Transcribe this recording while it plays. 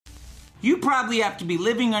You probably have to be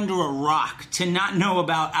living under a rock to not know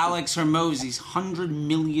about Alex Hormozi's $100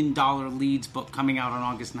 million leads book coming out on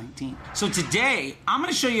August 19th. So today, I'm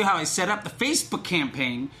going to show you how I set up the Facebook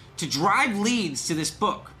campaign to drive leads to this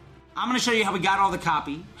book. I'm going to show you how we got all the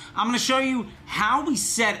copy. I'm going to show you how we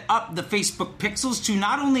set up the Facebook pixels to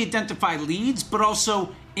not only identify leads, but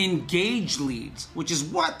also engage leads, which is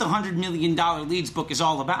what the $100 million leads book is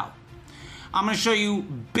all about. I'm going to show you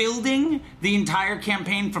building the entire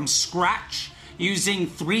campaign from scratch using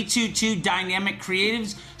 322 dynamic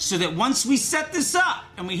creatives so that once we set this up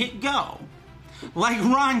and we hit go, like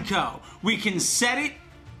Ronco, we can set it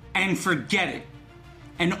and forget it.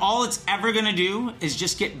 And all it's ever going to do is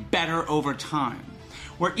just get better over time.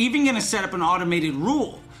 We're even going to set up an automated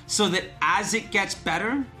rule so that as it gets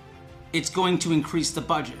better, it's going to increase the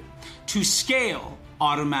budget to scale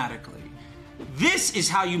automatically. This is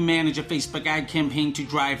how you manage a Facebook ad campaign to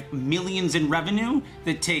drive millions in revenue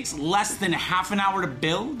that takes less than half an hour to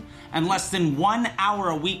build and less than 1 hour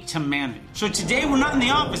a week to manage. So today we're not in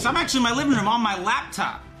the office. I'm actually in my living room on my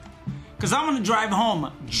laptop because I want to drive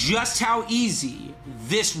home just how easy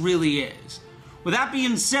this really is. With that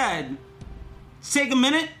being said, let's take a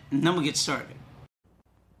minute and then we'll get started.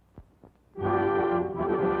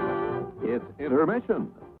 It's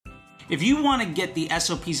intermission. If you want to get the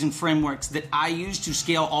SOPs and frameworks that I use to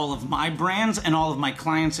scale all of my brands and all of my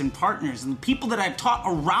clients and partners and the people that I've taught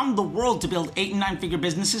around the world to build 8 and 9 figure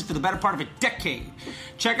businesses for the better part of a decade,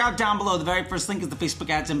 check out down below. The very first link is the Facebook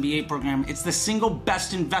Ads MBA program. It's the single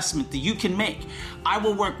best investment that you can make. I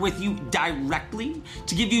will work with you directly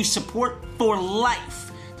to give you support for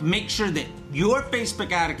life to make sure that your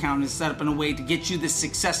Facebook ad account is set up in a way to get you the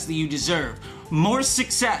success that you deserve. More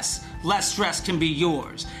success, less stress can be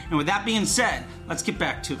yours. And with that being said, let's get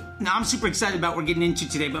back to it. Now, I'm super excited about what we're getting into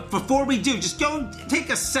today, but before we do, just go take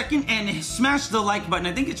a second and smash the like button.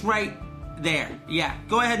 I think it's right there. Yeah,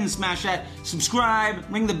 go ahead and smash that. Subscribe,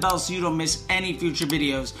 ring the bell so you don't miss any future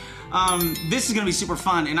videos. This is going to be super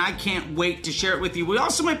fun, and I can't wait to share it with you. We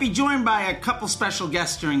also might be joined by a couple special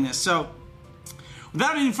guests during this. So,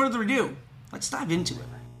 without any further ado, let's dive into it.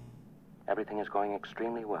 Everything is going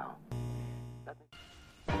extremely well.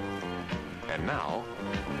 And now,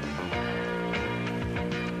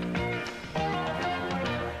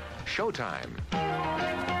 showtime.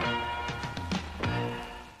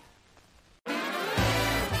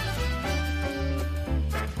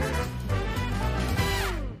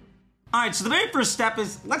 All right, so the very first step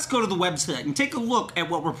is let's go to the website and take a look at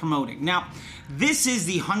what we're promoting. Now, this is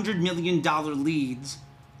the $100 million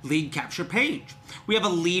lead capture page. We have a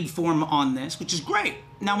lead form on this, which is great.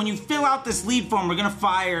 Now, when you fill out this lead form, we're going to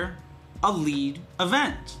fire a lead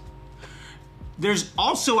event. There's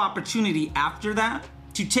also opportunity after that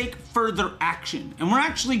to take further action. And we're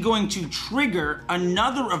actually going to trigger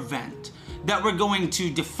another event that we're going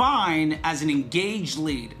to define as an engaged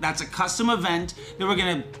lead. That's a custom event that we're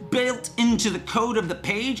going to build into the code of the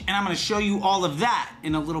page, and I'm going to show you all of that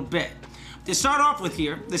in a little bit. To start off with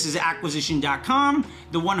here, this is acquisition.com,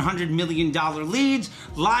 the $100 million leads,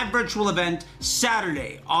 live virtual event,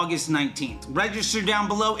 Saturday, August 19th. Register down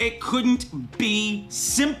below. It couldn't be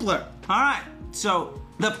simpler. All right, so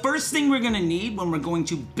the first thing we're gonna need when we're going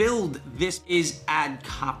to build this is ad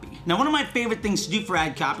copy. Now, one of my favorite things to do for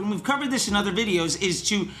ad copy, and we've covered this in other videos, is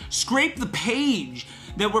to scrape the page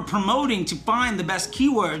that we're promoting to find the best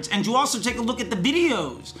keywords and to also take a look at the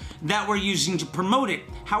videos that we're using to promote it.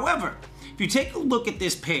 However, if you take a look at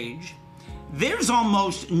this page, there's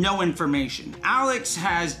almost no information. Alex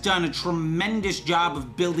has done a tremendous job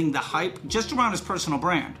of building the hype just around his personal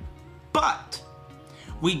brand. But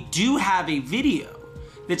we do have a video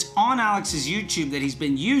that's on Alex's YouTube that he's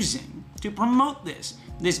been using to promote this.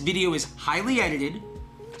 This video is highly edited,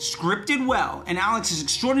 scripted well, and Alex is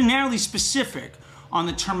extraordinarily specific on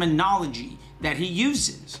the terminology that he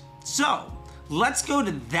uses. So let's go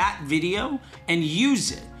to that video and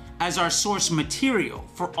use it as our source material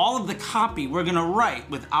for all of the copy we're gonna write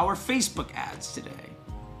with our Facebook ads today.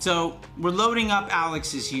 So we're loading up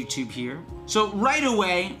Alex's YouTube here. So right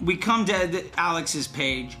away, we come to Alex's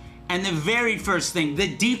page, and the very first thing,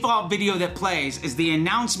 the default video that plays is the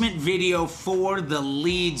announcement video for the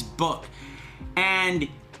leads book. And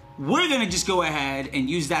we're gonna just go ahead and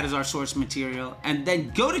use that as our source material and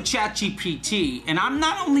then go to ChatGPT. And I'm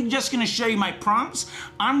not only just gonna show you my prompts,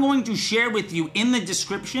 I'm going to share with you in the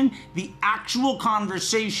description the actual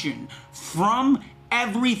conversation from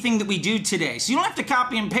everything that we do today. So you don't have to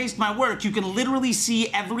copy and paste my work. You can literally see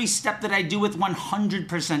every step that I do with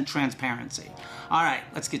 100% transparency. All right,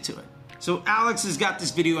 let's get to it. So Alex has got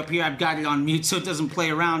this video up here. I've got it on mute so it doesn't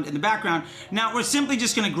play around in the background. Now we're simply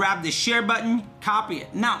just gonna grab the share button, copy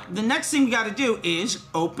it. Now, the next thing we gotta do is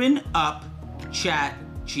open up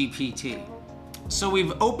ChatGPT. So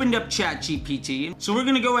we've opened up ChatGPT. So we're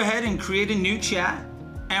gonna go ahead and create a new chat,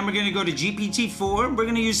 and we're gonna go to GPT-4. We're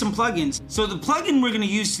gonna use some plugins. So the plugin we're gonna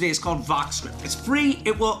use today is called VoxScript. It's free.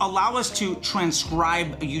 It will allow us to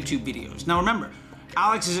transcribe YouTube videos. Now remember,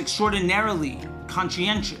 Alex is extraordinarily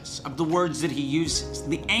conscientious of the words that he uses,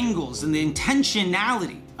 the angles and the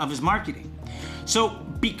intentionality of his marketing. So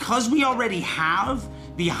because we already have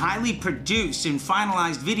the highly produced and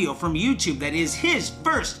finalized video from YouTube that is his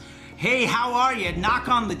first, hey, how are you? Knock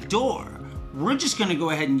on the door. We're just gonna go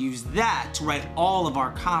ahead and use that to write all of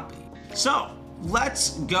our copy. So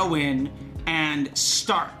let's go in and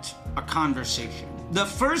start a conversation. The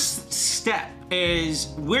first step is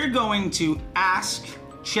we're going to ask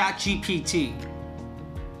ChatGPT,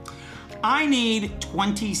 I need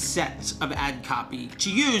 20 sets of ad copy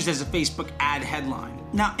to use as a Facebook ad headline.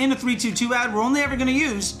 Now, in a 322 ad, we're only ever gonna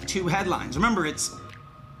use 2 headlines. Remember, it's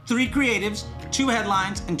 3 creatives, 2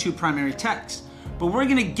 headlines, and 2 primary text. But we're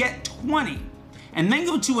gonna get 20, and then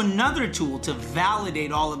go to another tool to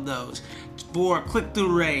validate all of those for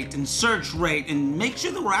click-through rate and search rate, and make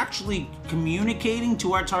sure that we're actually communicating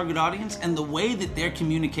to our target audience and the way that they're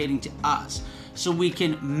communicating to us, so we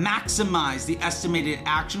can maximize the estimated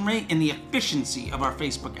action rate and the efficiency of our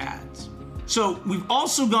Facebook ads. So we've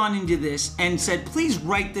also gone into this and said, please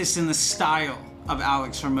write this in the style of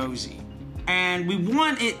Alex Hormozi. And we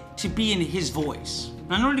want it to be in his voice.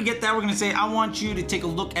 Now, in order to get that, we're gonna say, I want you to take a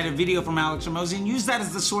look at a video from Alex Hormozi and use that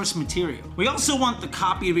as the source material. We also want the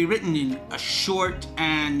copy to be written in a short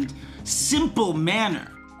and simple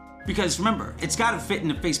manner, because remember, it's gotta fit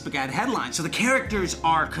in a Facebook ad headline, so the characters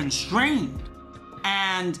are constrained.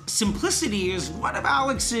 And simplicity is one of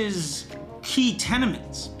Alex's key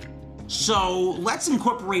tenements. So let's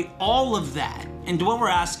incorporate all of that into what we're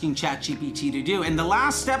asking ChatGPT to do. And the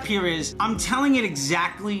last step here is I'm telling it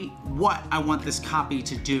exactly what I want this copy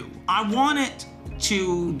to do. I want it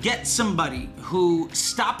to get somebody who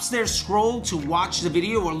stops their scroll to watch the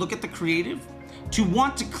video or look at the creative to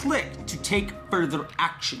want to click to take further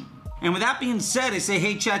action. And with that being said, I say,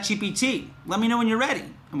 hey ChatGPT, let me know when you're ready.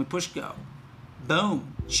 And we push go.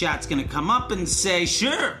 Boom. Chat's gonna come up and say,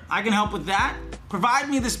 sure, I can help with that. Provide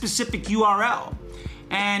me the specific URL.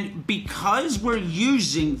 And because we're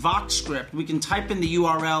using VoxScript, we can type in the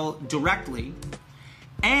URL directly,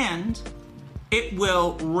 and it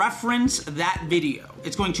will reference that video.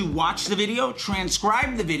 It's going to watch the video,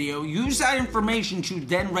 transcribe the video, use that information to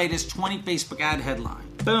then write us 20 Facebook ad headline.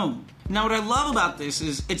 Boom. Now what I love about this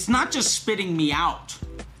is it's not just spitting me out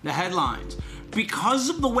the headlines. Because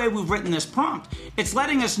of the way we've written this prompt, it's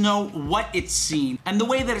letting us know what it's seen and the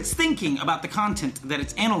way that it's thinking about the content that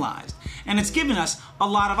it's analyzed. And it's given us a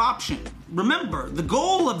lot of option. Remember, the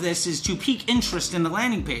goal of this is to pique interest in the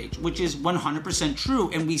landing page, which is 100% true,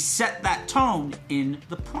 and we set that tone in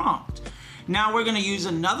the prompt. Now we're gonna use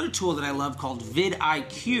another tool that I love called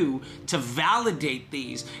vidIQ to validate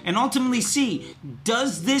these and ultimately see,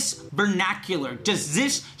 does this vernacular, does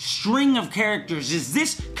this string of characters, does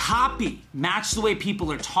this copy match the way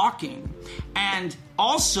people are talking and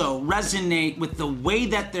also resonate with the way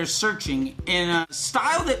that they're searching in a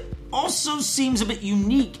style that also seems a bit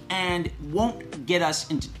unique and won't get us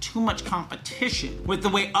into too much competition with the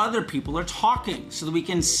way other people are talking so that we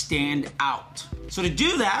can stand out. So to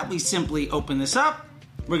do that, we simply open this up.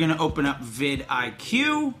 We're gonna open up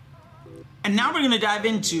vidIQ. And now we're gonna dive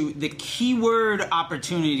into the keyword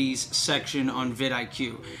opportunities section on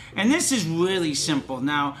vidIQ. And this is really simple.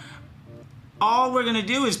 Now, all we're gonna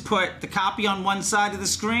do is put the copy on one side of the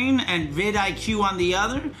screen and vidIQ on the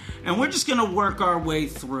other, and we're just gonna work our way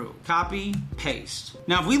through. Copy, paste.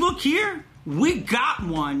 Now if we look here, we got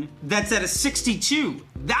one that's at a 62.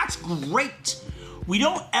 That's great. We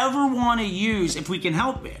don't ever wanna use, if we can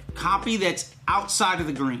help it, copy that's outside of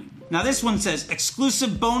the green. Now this one says,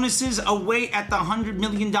 exclusive bonuses await at the $100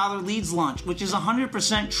 million leads launch, which is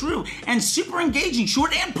 100% true and super engaging,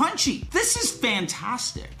 short and punchy. This is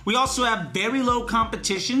fantastic. We also have very low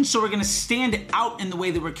competition, so we're gonna stand out in the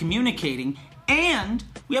way that we're communicating, and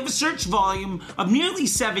we have a search volume of nearly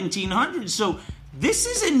 1,700, so this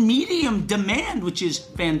is in medium demand, which is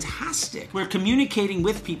fantastic. We're communicating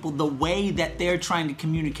with people the way that they're trying to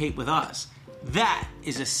communicate with us. That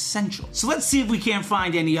is essential. So let's see if we can't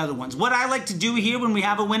find any other ones. What I like to do here when we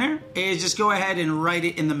have a winner is just go ahead and write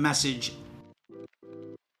it in the message.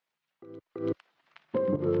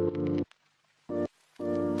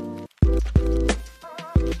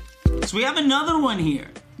 So we have another one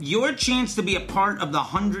here. your chance to be a part of the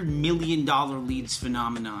 $100 million leads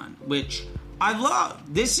phenomenon, which I love.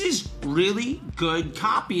 This is really good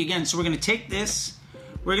copy. Again, so we're going to take this,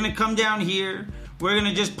 we're going to come down here, we're going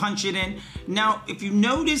to just punch it in. Now, if you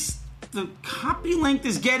notice, the copy length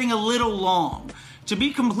is getting a little long. To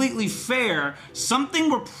be completely fair, something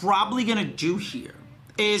we're probably going to do here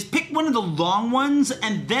is pick one of the long ones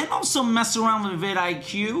and then also mess around with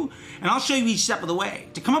vidIQ, and I'll show you each step of the way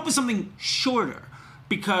to come up with something shorter,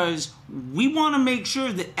 because we want to make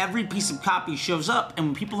sure that every piece of copy shows up, and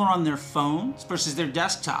when people are on their phones versus their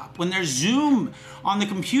desktop, when their zoom on the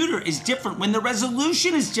computer is different, when the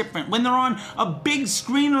resolution is different, when they're on a big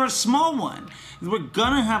screen or a small one, we're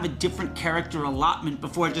gonna have a different character allotment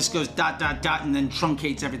before it just goes ... and then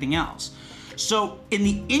truncates everything else. So in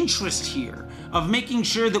the interest here of making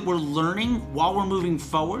sure that we're learning while we're moving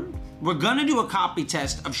forward, we're gonna do a copy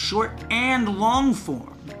test of short and long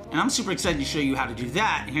form. And I'm super excited to show you how to do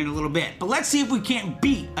that here in a little bit. But let's see if we can't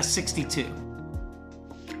beat a 62.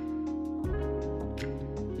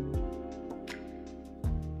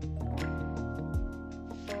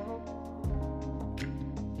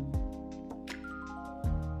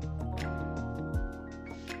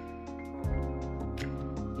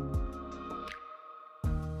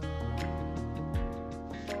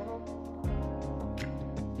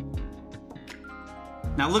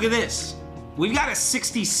 Now look at this. We've got a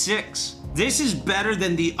 66. This is better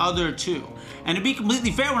than the other two. And to be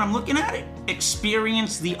completely fair, when I'm looking at it,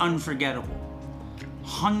 experience the unforgettable.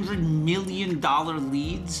 $100 million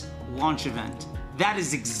leads launch event. That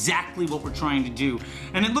is exactly what we're trying to do.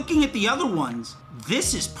 And in looking at the other ones,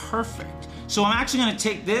 this is perfect. So I'm actually gonna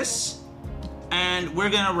take this and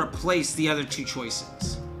we're gonna replace the other two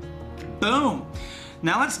choices. Boom.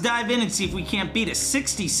 Now let's dive in and see if we can't beat a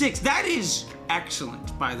 66. That is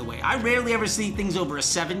excellent, by the way. I rarely ever see things over a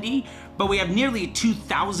 70, but we have nearly a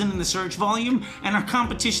 2,000 in the search volume, and our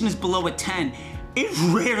competition is below a 10. It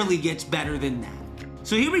rarely gets better than that.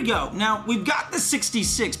 So here we go. Now, we've got the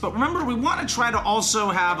 66, but remember, we want to try to also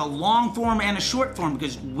have a long form and a short form,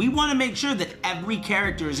 because we want to make sure that every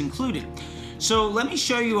character is included. So let me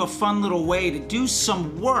show you a fun little way to do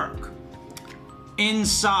some work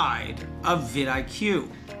inside of vidIQ.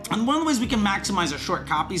 And one of the ways we can maximize our short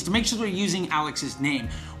copies to make sure we're using Alex's name,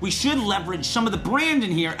 we should leverage some of the brand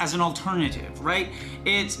in here as an alternative, right?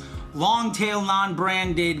 It's long tail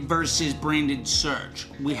non-branded versus branded search.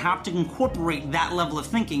 We have to incorporate that level of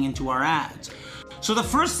thinking into our ads. So the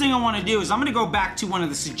first thing I want to do is I'm going to go back to one of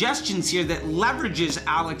the suggestions here that leverages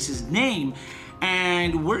Alex's name,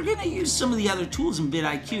 and we're going to use some of the other tools in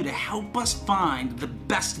vidIQ to help us find the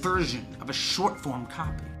best version of a short form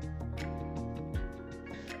copy.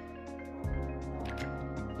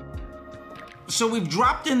 So we've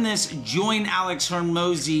dropped in this join Alex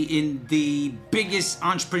Hormozi in the biggest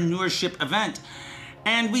entrepreneurship event.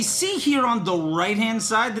 And we see here on the right-hand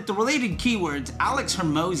side that the related keywords, Alex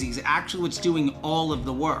Hormozi, is actually what's doing all of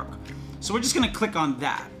the work. So we're just gonna click on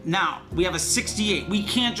that. Now, we have a 68. We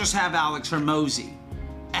can't just have Alex Hormozi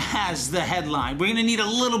as the headline. We're gonna need a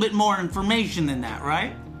little bit more information than that,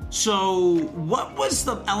 right? So what was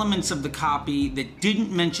the elements of the copy that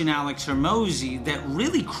didn't mention Alex Hormozi that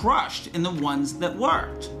really crushed in the ones that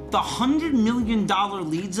worked? The $100 million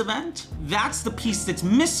leads event, that's the piece that's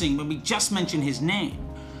missing when we just mention his name.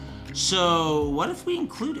 So what if we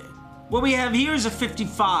include it? What we have here is a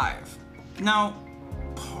 55. Now,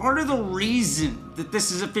 part of the reason that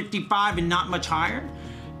this is a 55 and not much higher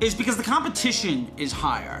is because the competition is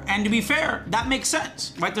higher. And to be fair, that makes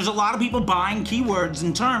sense, right? There's a lot of people buying keywords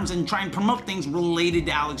and terms and trying to promote things related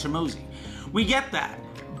to Alex Hormozi. We get that.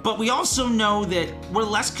 But we also know that we're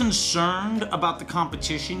less concerned about the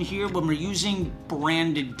competition here when we're using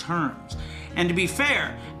branded terms. And to be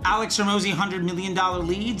fair, Alex Hormozi $100 million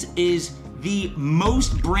leads is the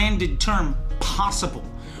most branded term possible.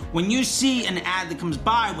 When you see an ad that comes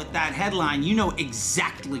by with that headline, you know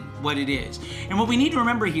exactly what it is. And what we need to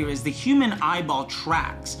remember here is the human eyeball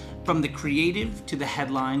tracks from the creative to the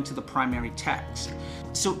headline to the primary text.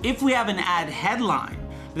 So if we have an ad headline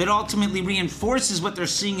that ultimately reinforces what they're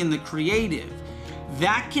seeing in the creative,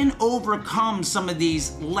 that can overcome some of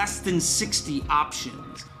these less than 60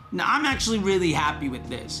 options. Now, I'm actually really happy with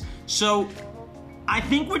this. So I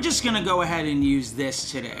think we're just gonna go ahead and use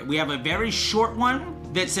this today. We have a very short one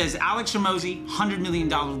that says Alex Hormozi, $100 million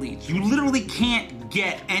leads. You literally can't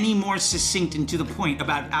get any more succinct and to the point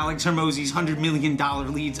about Alex Hormozi's $100 million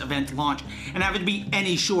leads event launch and have it be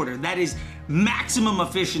any shorter. That is maximum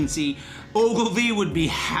efficiency. Ogilvy would be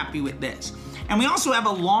happy with this. And we also have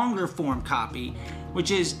a longer form copy,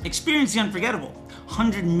 which is Experience the Unforgettable,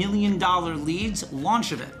 $100 million leads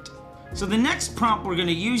launch event. So the next prompt we're going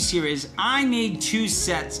to use here is, I need 2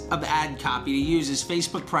 sets of ad copy to use as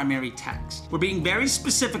Facebook primary text. We're being very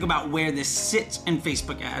specific about where this sits in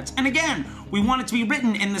Facebook ads. And again, we want it to be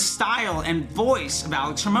written in the style and voice of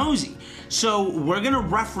Alex Hormozi. So we're going to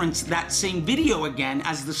reference that same video again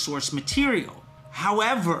as the source material.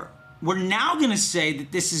 However, we're now going to say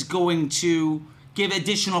that this is going to give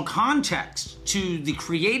additional context to the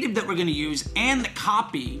creative that we're going to use and the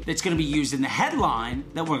copy that's going to be used in the headline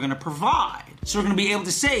that we're going to provide. So we're going to be able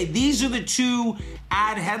to say, these are the 2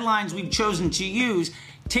 ad headlines we've chosen to use.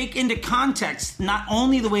 Take into context not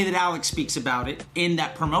only the way that Alex speaks about it in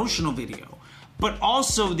that promotional video, but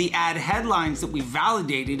also the ad headlines that we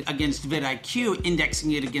validated against vidIQ,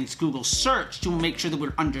 indexing it against Google search to make sure that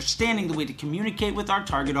we're understanding the way to communicate with our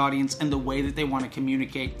target audience and the way that they want to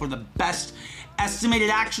communicate for the best estimated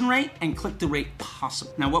action rate and click-through rate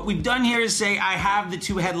possible. Now, what we've done here is say, I have the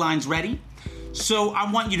 2 headlines ready. So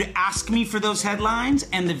I want you to ask me for those headlines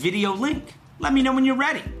and the video link. Let me know when you're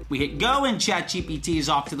ready. We hit go and ChatGPT is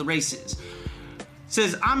off to the races.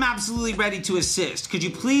 Says, I'm absolutely ready to assist. Could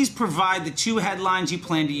you please provide the 2 headlines you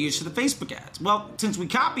plan to use for the Facebook ads? Well, since we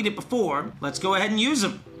copied it before, let's go ahead and use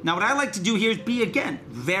them. Now, what I like to do here is be, again,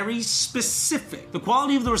 very specific. The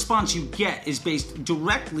quality of the response you get is based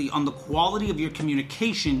directly on the quality of your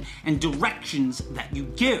communication and directions that you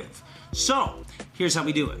give. So, here's how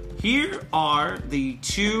we do it. Here are the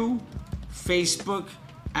 2 Facebook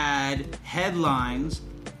ad headlines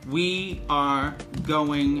we are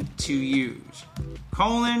going to use.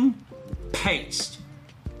 Colon, paste.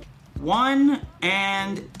 1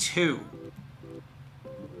 and 2.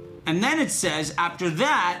 And then it says, after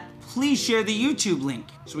that, please share the YouTube link.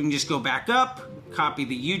 So we can just go back up, copy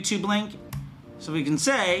the YouTube link. So we can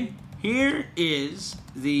say, here is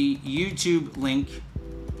the YouTube link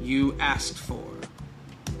you asked for.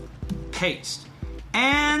 Paste.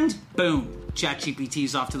 And boom, ChatGPT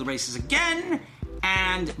is off to the races again.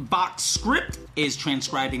 And box script is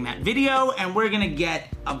transcribing that video, and we're gonna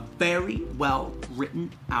get a very well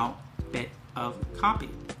written out bit of copy.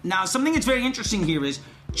 Now, something that's very interesting here is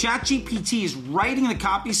ChatGPT is writing the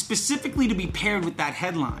copy specifically to be paired with that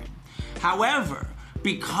headline. However,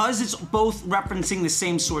 because it's both referencing the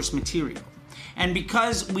same source material, and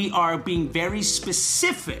because we are being very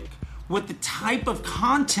specific with the type of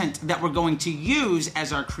content that we're going to use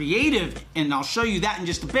as our creative, and I'll show you that in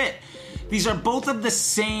just a bit, these are both of the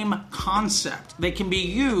same concept. They can be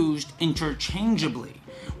used interchangeably,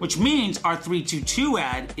 which means our 322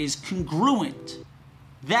 ad is congruent.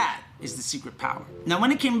 That is the secret power. Now,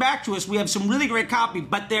 when it came back to us, we have some really great copy,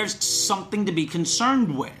 but there's something to be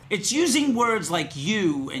concerned with. It's using words like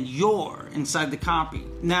you and your inside the copy.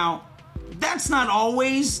 Now, that's not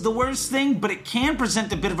always the worst thing, but it can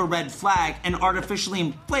present a bit of a red flag and artificially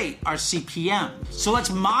inflate our CPM. So let's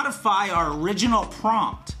modify our original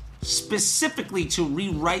prompt specifically to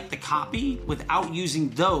rewrite the copy without using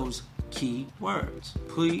those key words.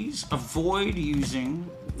 Please avoid using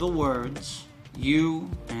the words you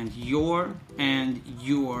and your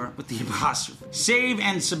with the apostrophe. Save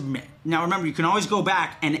and submit. Now remember, you can always go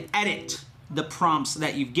back and edit the prompts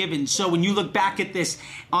that you've given. So when you look back at this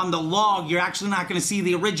on the log, you're actually not going to see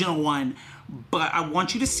the original one, but I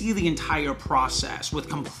want you to see the entire process with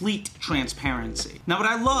complete transparency. Now, what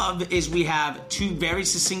I love is we have 2 very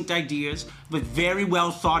succinct ideas with very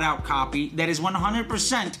well thought out copy that is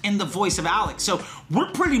 100% in the voice of Alex. So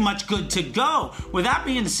we're pretty much good to go. With that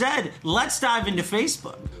being said, let's dive into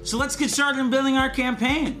Facebook. So let's get started in building our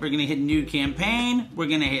campaign. We're gonna hit new campaign. We're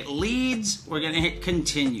gonna hit leads. We're gonna hit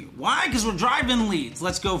continue. Why? Because we're driving leads.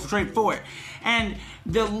 Let's go straight for it. And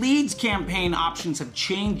the leads campaign options have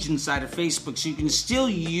changed inside of Facebook, so you can still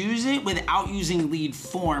use it without using lead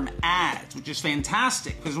form ads, which is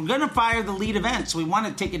fantastic because we're going to fire the lead event, so we want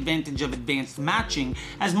to take advantage of advanced matching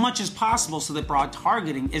as much as possible so that broad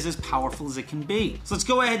targeting is as powerful as it can be. So let's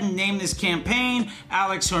go ahead and name this campaign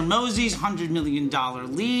Alex Hormozi's $100 million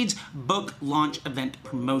leads book launch event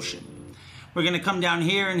promotion. We're gonna come down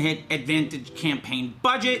here and hit Advantage Campaign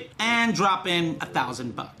Budget and drop in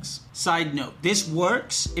 $1,000. Side note, this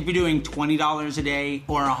works if you're doing $20 a day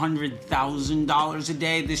or $100,000 a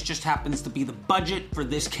day. This just happens to be the budget for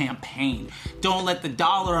this campaign. Don't let the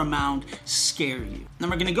dollar amount scare you. Now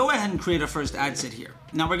we're gonna go ahead and create our first ad set here.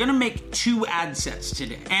 Now we're gonna make 2 ad sets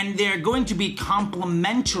today, and they're going to be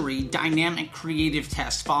complementary dynamic creative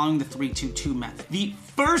tests following the 3-2-2 method. The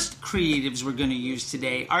first creatives we're gonna use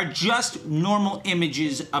today are just normal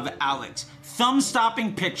images of Alex,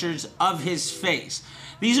 thumb-stopping pictures of his face.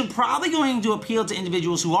 These are probably going to appeal to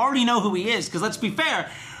individuals who already know who he is, because let's be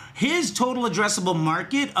fair, His total addressable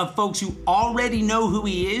market of folks who already know who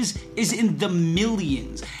he is in the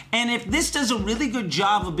millions. And if this does a really good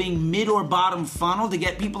job of being mid or bottom funnel to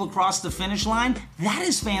get people across the finish line, that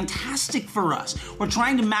is fantastic for us. We're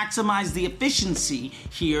trying to maximize the efficiency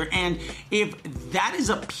here, and if that is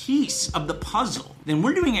a piece of the puzzle, then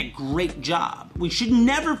we're doing a great job. We should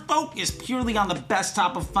never focus purely on the best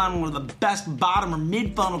top of funnel or the best bottom or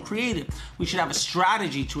mid funnel creative. We should have a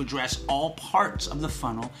strategy to address all parts of the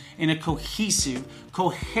funnel in a cohesive,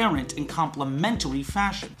 coherent, and complementary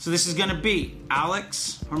fashion. So this is gonna be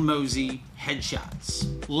Alex Hormozi headshots.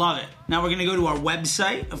 Love it. Now we're gonna go to our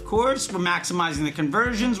website, of course. We're maximizing the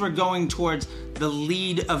conversions. We're going towards the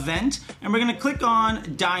lead event, and we're gonna click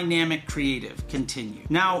on dynamic creative, continue.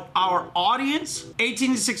 Now our audience,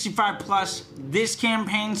 18 to 65 plus, this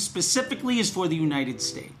campaign specifically is for the United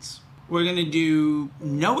States. We're gonna do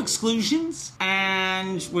no exclusions,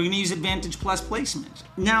 and we're gonna use Advantage Plus placement.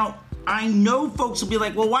 Now, I know folks will be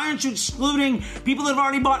like, well, why aren't you excluding people that have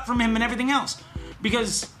already bought from him and everything else?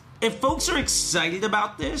 Because if folks are excited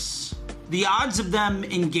about this, the odds of them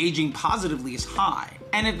engaging positively is high.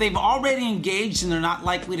 And if they've already engaged and they're not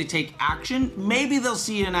likely to take action, maybe they'll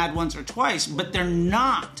see an ad once or twice, but they're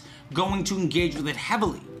not going to engage with it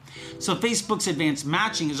heavily. So Facebook's advanced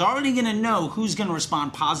matching is already going to know who's going to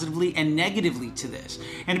respond positively and negatively to this.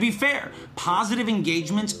 And to be fair, positive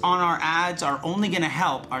engagements on our ads are only going to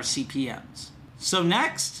help our CPMs. So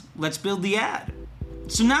next, let's build the ad.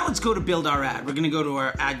 So now let's go to build our ad. We're going to go to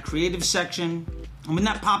our ad creative section. And when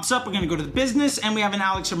that pops up, we're going to go to the business, and we have an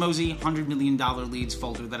Alex Hormozi $100 million leads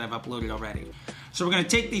folder that I've uploaded already. So we're going to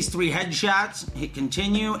take these 3 headshots, hit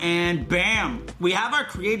continue, and bam, we have our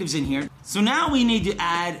creatives in here. So now we need to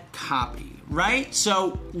add copy, right?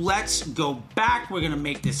 So let's go back. We're going to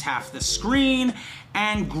make this half the screen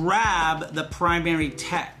and grab the primary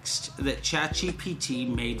text that ChatGPT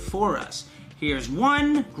made for us. Here's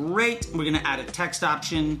 1, great. We're going to add a text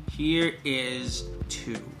option. Here is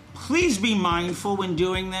 2. Please be mindful when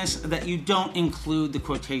doing this that you don't include the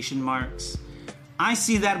quotation marks. I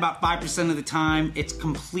see that about 5% of the time. It's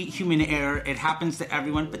complete human error. It happens to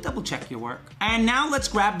everyone, but double check your work. And now let's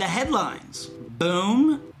grab the headlines.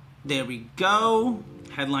 Boom. There we go.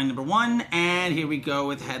 Headline number 1, and here we go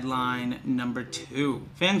with headline number 2.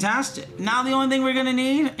 Fantastic. Now the only thing we're gonna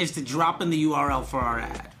need is to drop in the URL for our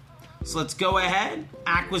ad. So let's go ahead,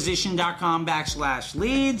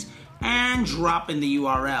 acquisition.com/leads, and drop in the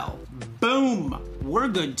URL. Boom, we're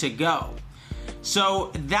good to go. So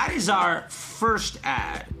that is our first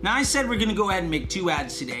ad. Now I said we're gonna go ahead and make 2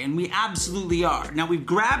 ads today, and we absolutely are. Now we've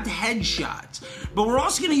grabbed headshots, but we're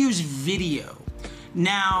also gonna use video.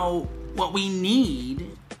 Now, what we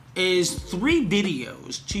need is 3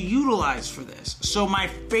 videos to utilize for this. So my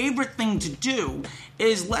favorite thing to do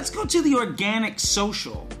is let's go to the organic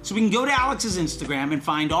social. So we can go to Alex's Instagram and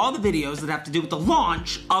find all the videos that have to do with the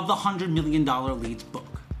launch of the $100 million leads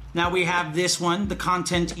book. Now we have this one, the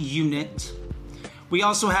content unit. We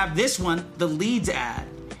also have this one, the leads ad.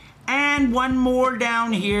 And one more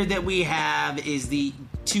down here that we have is the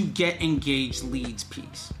to get engaged leads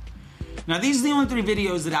piece. Now, these are the only 3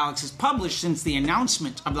 videos that Alex has published since the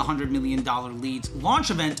announcement of the $100 million leads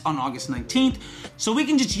launch event on August 19th, so we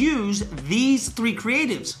can just use these 3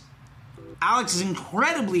 creatives. Alex is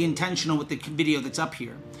incredibly intentional with the video that's up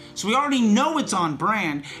here. So we already know it's on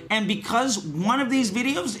brand, and because one of these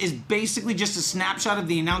videos is basically just a snapshot of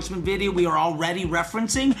the announcement video we are already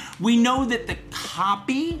referencing, we know that the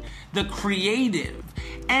copy, the creative,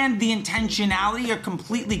 and the intentionality are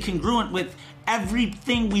completely congruent with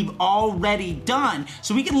everything we've already done.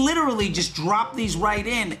 So we can literally just drop these right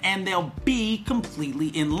in and they'll be completely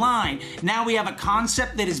in line. Now we have a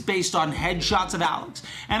concept that is based on headshots of Alex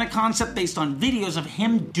and a concept based on videos of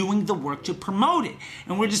him doing the work to promote it.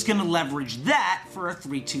 And we're just gonna leverage that for a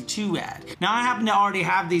 322 ad. Now I happen to already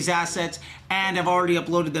have these assets and I've already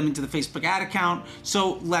uploaded them into the Facebook ad account.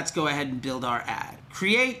 So let's go ahead and build our ad.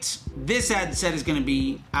 Create. This ad set is gonna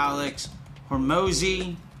be Alex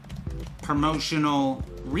Hormozi promotional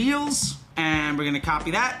reels, and we're going to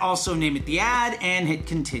copy that, also name it the ad, and hit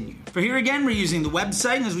continue. For here again, we're using the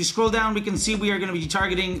website, and as we scroll down, we can see we are going to be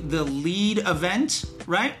targeting the lead event,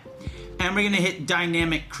 right? And we're going to hit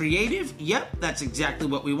dynamic creative. Yep, that's exactly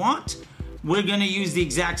what we want. We're going to use the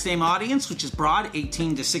exact same audience, which is broad,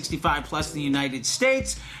 18 to 65 plus in the United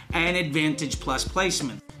States, and Advantage Plus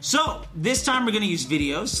placement. So this time we're going to use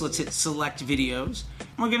videos. So let's hit select videos.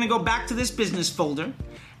 And we're going to go back to this business folder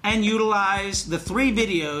and utilize the 3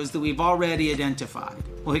 videos that we've already identified.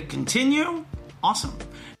 We'll hit continue. Awesome.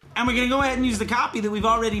 And we're going to go ahead and use the copy that we've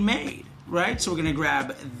already made, right? So we're going to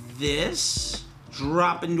grab this,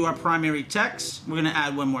 drop into our primary text. We're gonna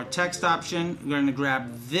add one more text option. We're gonna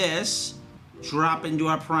grab this, drop into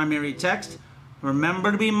our primary text.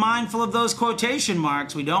 Remember to be mindful of those quotation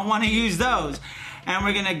marks. We don't wanna use those. And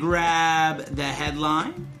we're gonna grab the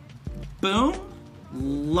headline. Boom,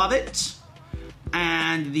 love it.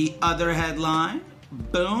 And the other headline.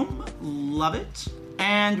 Boom, love it.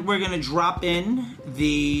 And we're gonna drop in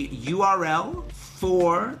the URL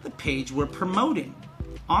for the page we're promoting.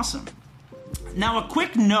 Awesome. Now a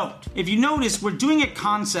quick note, if you notice, we're doing a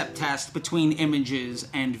concept test between images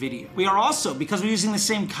and video. We are also, because we're using the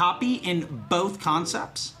same copy in both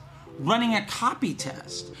concepts, running a copy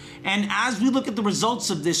test. And as we look at the results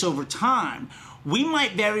of this over time, we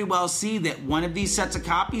might very well see that one of these sets of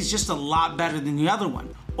copies is just a lot better than the other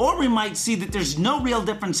one. Or we might see that there's no real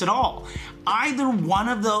difference at all. Either one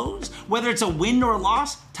of those, whether it's a win or a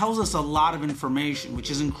loss, tells us a lot of information, which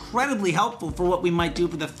is incredibly helpful for what we might do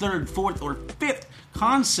for the third, fourth, or fifth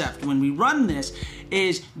concept when we run this,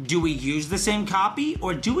 is do we use the same copy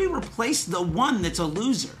or do we replace the one that's a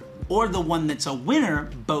loser or the one that's a winner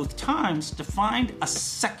both times to find a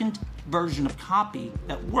second version of copy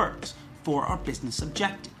that works for our business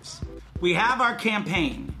objectives. We have our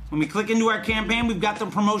campaign. When we click into our campaign, we've got the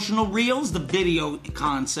promotional reels, the video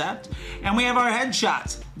concept, and we have our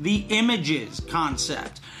headshots, the images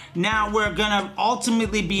concept. Now we're gonna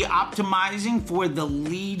ultimately be optimizing for the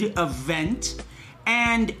lead event,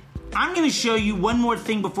 and I'm gonna show you one more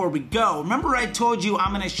thing before we go. Remember I told you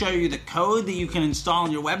I'm gonna show you the code that you can install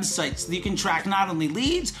on your website so that you can track not only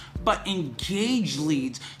leads, but engage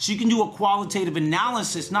leads. So you can do a qualitative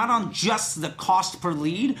analysis, not on just the cost per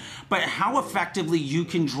lead, but how effectively you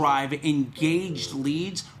can drive engaged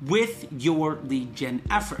leads with your lead gen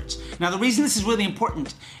efforts. Now, the reason this is really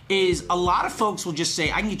important is a lot of folks will just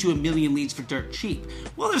say, I can get you 1 million leads for dirt cheap.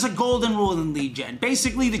 Well, there's a golden rule in lead gen.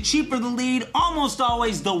 Basically, the cheaper the lead, almost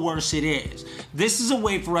always the worse it is. This is a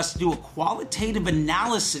way for us to do a qualitative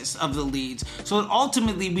analysis of the leads so that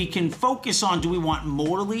ultimately we can focus on, do we want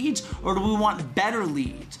more leads or do we want better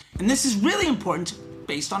leads? And this is really important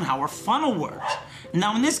based on how our funnel works.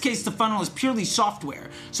 Now, in this case, the funnel is purely software,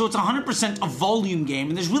 so it's 100% a volume game,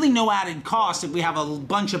 and there's really no added cost if we have a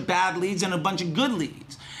bunch of bad leads and a bunch of good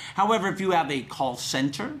leads. However, if you have a call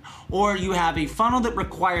center or you have a funnel that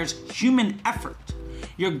requires human effort,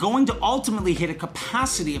 you're going to ultimately hit a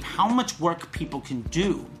capacity of how much work people can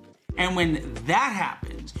do. And when that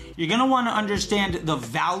happens, you're going to want to understand the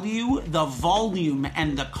value, the volume,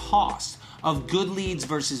 and the cost of good leads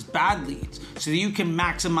versus bad leads so that you can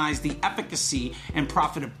maximize the efficacy and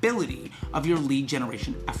profitability of your lead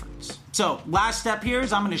generation efforts. So, last step here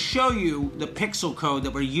is I'm going to show you the pixel code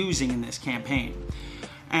that we're using in this campaign.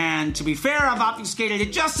 And to be fair, I've obfuscated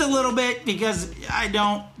it just a little bit because I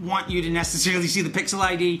don't want you to necessarily see the pixel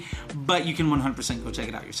ID, but you can 100% go check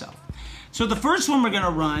it out yourself. So the first one we're gonna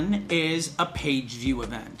run is a page view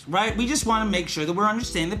event, right? We just wanna make sure that we're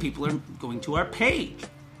understanding that people are going to our page.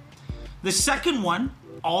 The second one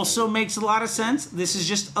also makes a lot of sense. This is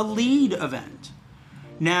just a lead event.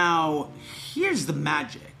 Now, here's the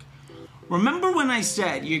magic. Remember when I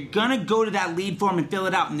said you're gonna go to that lead form and fill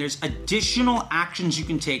it out and there's additional actions you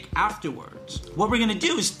can take afterwards? What we're gonna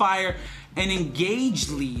do is fire an engaged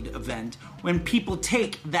lead event when people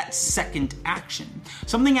take that second action.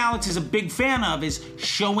 Something Alex is a big fan of is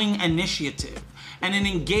showing initiative. And an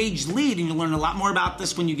engaged lead, and you'll learn a lot more about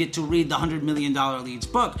this when you get to read the $100 Million Leads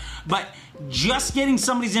book, but just getting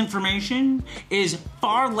somebody's information is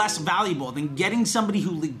far less valuable than getting somebody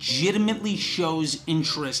who legitimately shows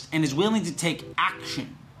interest and is willing to take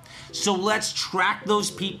action. So let's track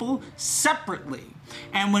those people separately.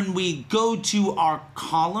 And when we go to our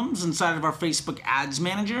columns inside of our Facebook Ads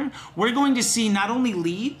Manager, we're going to see not only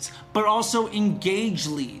leads, but also engaged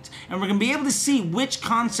leads. And we're going to be able to see which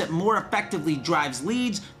concept more effectively drives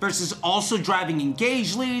leads versus also driving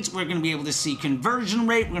engaged leads. We're going to be able to see conversion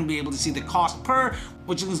rate. We're going to be able to see the cost per,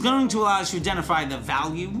 which is going to allow us to identify the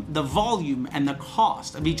value, the volume, and the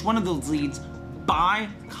cost of each one of those leads by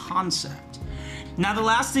concept. Now, the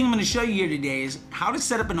last thing I'm going to show you here today is how to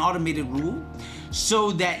set up an automated rule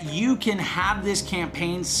so that you can have this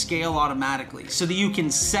campaign scale automatically, so that you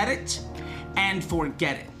can set it and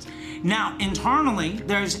forget it. Now, internally,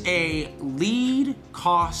 there's a lead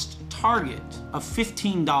cost target of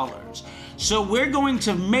 $15. So we're going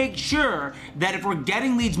to make sure that if we're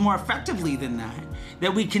getting leads more effectively than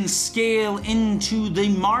that we can scale into the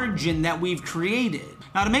margin that we've created.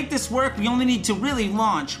 Now, to make this work, we only need to really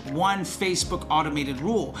launch one Facebook automated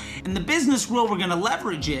rule. And the business rule we're gonna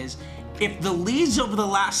leverage is, if the leads over the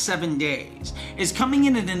last 7 days is coming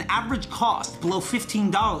in at an average cost below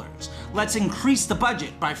 $15, let's increase the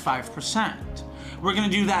budget by 5%. We're gonna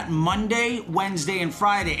do that Monday, Wednesday, and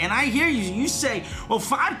Friday. And I hear you say, well,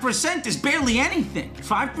 5% is barely anything.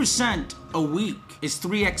 5% a week is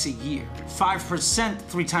 3x a year. 5%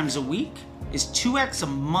 3 times a week is 2x a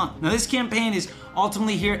month. Now this campaign is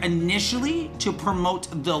ultimately here initially to promote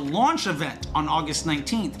the launch event on August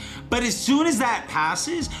 19th. But as soon as that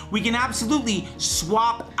passes, we can absolutely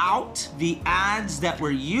swap out the ads that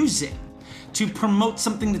we're using to promote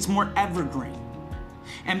something that's more evergreen.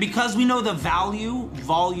 And because we know the value,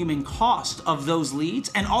 volume, and cost of those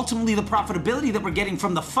leads, and ultimately the profitability that we're getting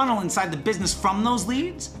from the funnel inside the business from those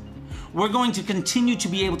leads, we're going to continue to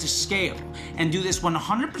be able to scale and do this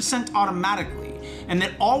 100% automatically. And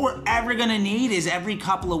that all we're ever gonna need is every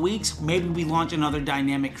couple of weeks, maybe we launch another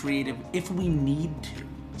dynamic creative if we need to.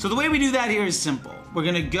 So the way we do that here is simple. We're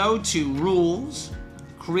gonna go to rules,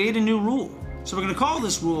 create a new rule. So we're gonna call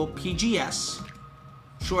this rule PGS,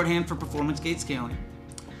 shorthand for performance gate scaling.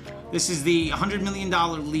 This is the $100 million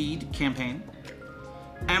lead campaign.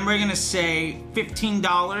 And we're gonna say $15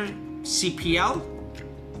 CPL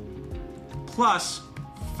plus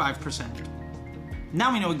 5%.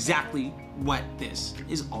 Now we know exactly what this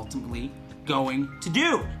is ultimately going to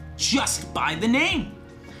do, just by the name.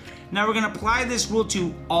 Now we're gonna apply this rule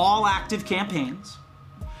to all active campaigns,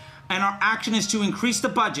 and our action is to increase the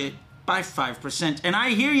budget by 5%. And I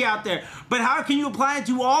hear you out there, but how can you apply it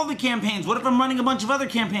to all the campaigns? What if I'm running a bunch of other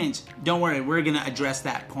campaigns? Don't worry, we're gonna address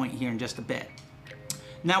that point here in just a bit.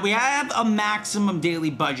 Now we have a maximum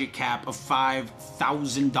daily budget cap of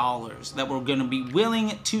 $5,000 that we're gonna be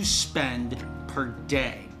willing to spend per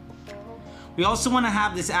day. We also wanna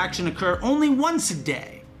have this action occur only once a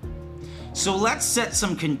day. So let's set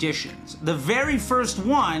some conditions. The very first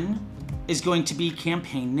one is going to be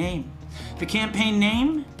campaign name. The campaign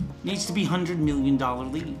name needs to be $100 million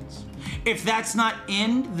leads. If that's not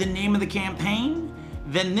in the name of the campaign,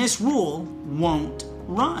 then this rule won't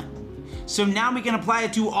run. So now we can apply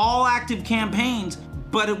it to all active campaigns,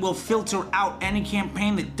 but it will filter out any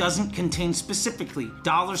campaign that doesn't contain specifically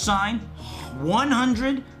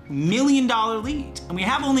 $100 million leads. And we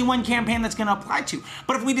have only one campaign that's gonna apply to.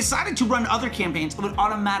 But if we decided to run other campaigns, it would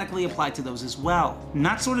automatically apply to those as well. And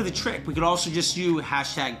that's sort of the trick. We could also just use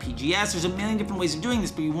hashtag PGS. There's a million different ways of doing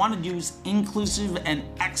this, but you wanna use inclusive and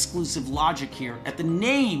exclusive logic here at the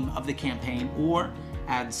name of the campaign or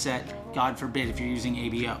ad set, God forbid if you're using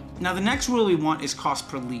ABO. Now the next rule we want is cost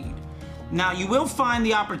per lead. Now you will find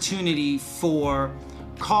the opportunity for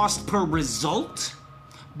cost per result,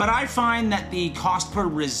 but I find that the cost per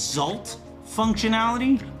result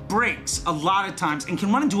functionality breaks a lot of times and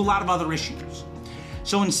can run into a lot of other issues.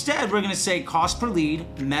 So instead we're gonna say cost per lead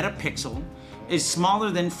metapixel is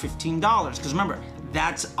smaller than $15, because remember,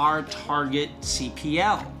 that's our target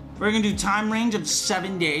CPL. We're gonna do time range of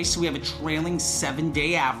 7 days, so we have a trailing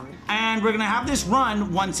 7-day average. And we're gonna have this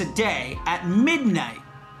run once a day at midnight.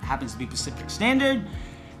 It happens to be Pacific Standard.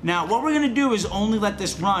 Now, what we're gonna do is only let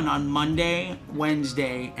this run on Monday,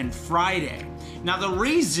 Wednesday, and Friday. Now the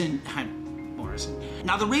reason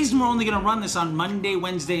we're only gonna run this on Monday,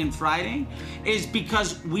 Wednesday, and Friday is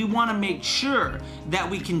because we wanna make sure that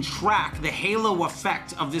we can track the halo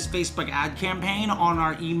effect of this Facebook ad campaign on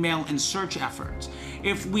our email and search efforts.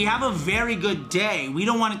 If we have a very good day, we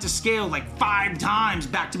don't want it to scale like 5 times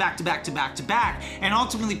back to back to back to back to back and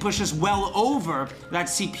ultimately push us well over that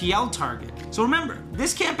CPL target. So remember,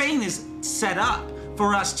 this campaign is set up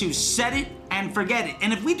for us to set it and forget it.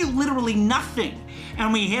 And if we do literally nothing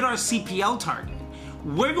and we hit our CPL target,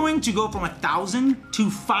 we're going to go from 1,000 to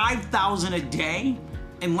 5,000 a day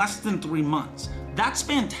in less than 3 months. That's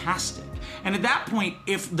fantastic. And at that point,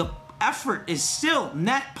 if the effort is still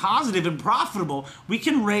net positive and profitable, we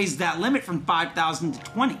can raise that limit from 5,000 to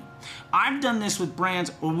 20. I've done this with brands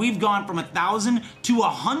where we've gone from 1,000 to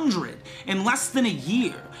 100 in less than a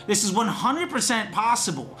year. This is 100%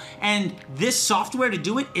 possible, and this software to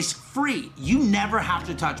do it is free. You never have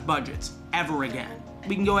to touch budgets ever again.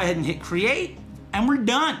 We can go ahead and hit create, and we're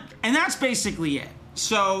done. And that's basically it.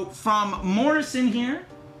 So from Morrison here,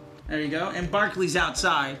 there you go, and Barkley's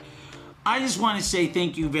outside, I just want to say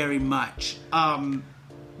thank you very much.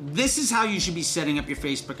 This is how you should be setting up your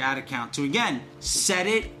Facebook ad account. So again, set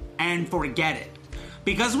it and forget it.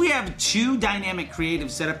 Because we have 2 dynamic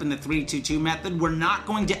creatives set up in the 3-2-2 method, we're not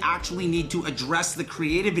going to actually need to address the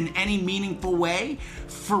creative in any meaningful way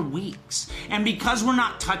for weeks. And because we're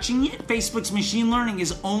not touching it, Facebook's machine learning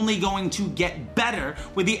is only going to get better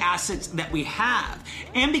with the assets that we have.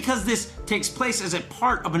 And because this takes place as a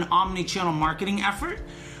part of an omni-channel marketing effort,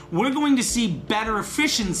 we're going to see better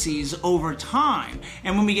efficiencies over time.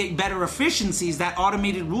 And when we get better efficiencies, that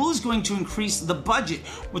automated rule is going to increase the budget,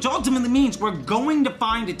 which ultimately means we're going to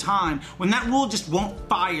find a time when that rule just won't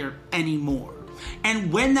fire anymore.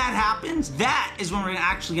 And when that happens, that is when we're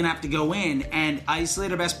actually going to have to go in and isolate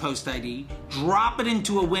our best post ID, drop it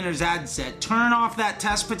into a winner's ad set, turn off that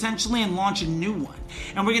test potentially, and launch a new one.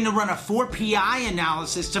 And we're going to run a 4PI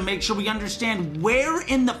analysis to make sure we understand where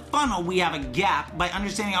in the funnel we have a gap by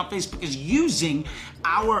understanding how Facebook is using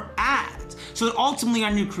our ads, so that ultimately our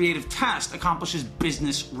new creative test accomplishes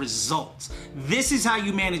business results. This is how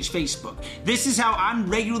you manage Facebook. This is how I'm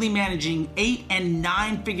regularly managing 8- and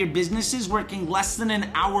 9-figure businesses working less than an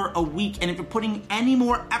hour a week. And if you're putting any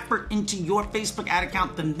more effort into your Facebook ad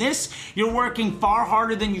account than this, you're working far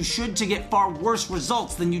harder than you should to get far worse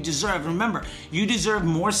results than you deserve. Remember, you deserve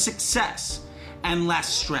more success and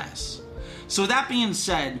less stress. So that being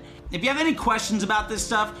said, if you have any questions about this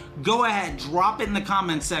stuff, go ahead, drop it in the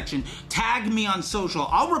comments section, tag me on social.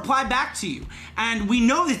 I'll reply back to you. And we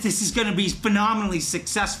know that this is going to be phenomenally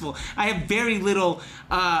successful. I have very little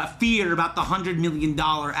fear about the $100 million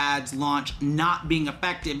ads launch not being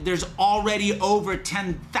effective. There's already over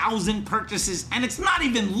 10,000 purchases, and it's not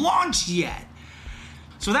even launched yet.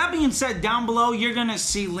 So that being said, down below, you're going to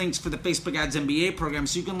see links for the Facebook Ads MBA program,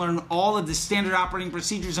 so you can learn all of the standard operating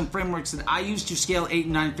procedures and frameworks that I use to scale 8-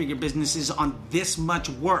 and 9-figure businesses on this much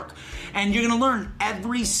work. And you're going to learn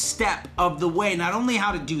every step of the way, not only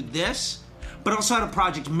how to do this, but also how to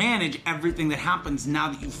project manage everything that happens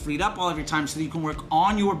now that you've freed up all of your time so that you can work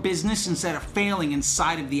on your business instead of failing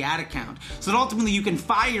inside of the ad account. So that ultimately you can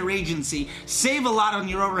fire your agency, save a lot on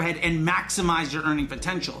your overhead, and maximize your earning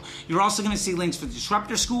potential. You're also going to see links for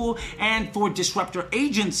Disruptor School and for Disruptor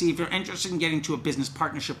Agency if you're interested in getting to a business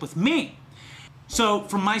partnership with me. So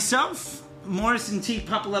for myself, Morrison T.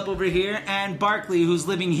 Puppel up over here, and Barkley, who's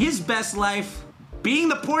living his best life being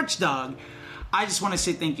the porch dog, I just want to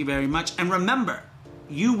say thank you very much. And remember,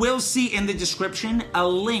 you will see in the description a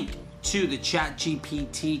link to the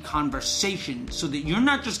ChatGPT conversation so that you're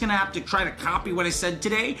not just going to have to try to copy what I said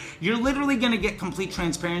today. You're literally going to get complete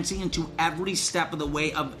transparency into every step of the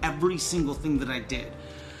way of every single thing that I did.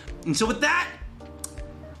 And so with that,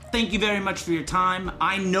 thank you very much for your time.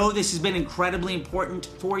 I know this has been incredibly important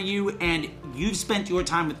for you, and you've spent your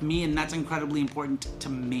time with me, and that's incredibly important to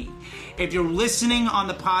me. If you're listening on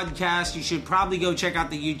the podcast, you should probably go check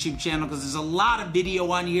out the YouTube channel because there's a lot of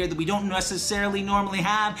video on here that we don't necessarily normally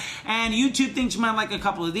have, and YouTube thinks you might like a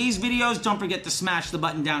couple of these videos. Don't forget to smash the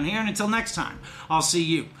button down here, and until next time, I'll see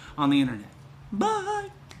you on the internet. Bye!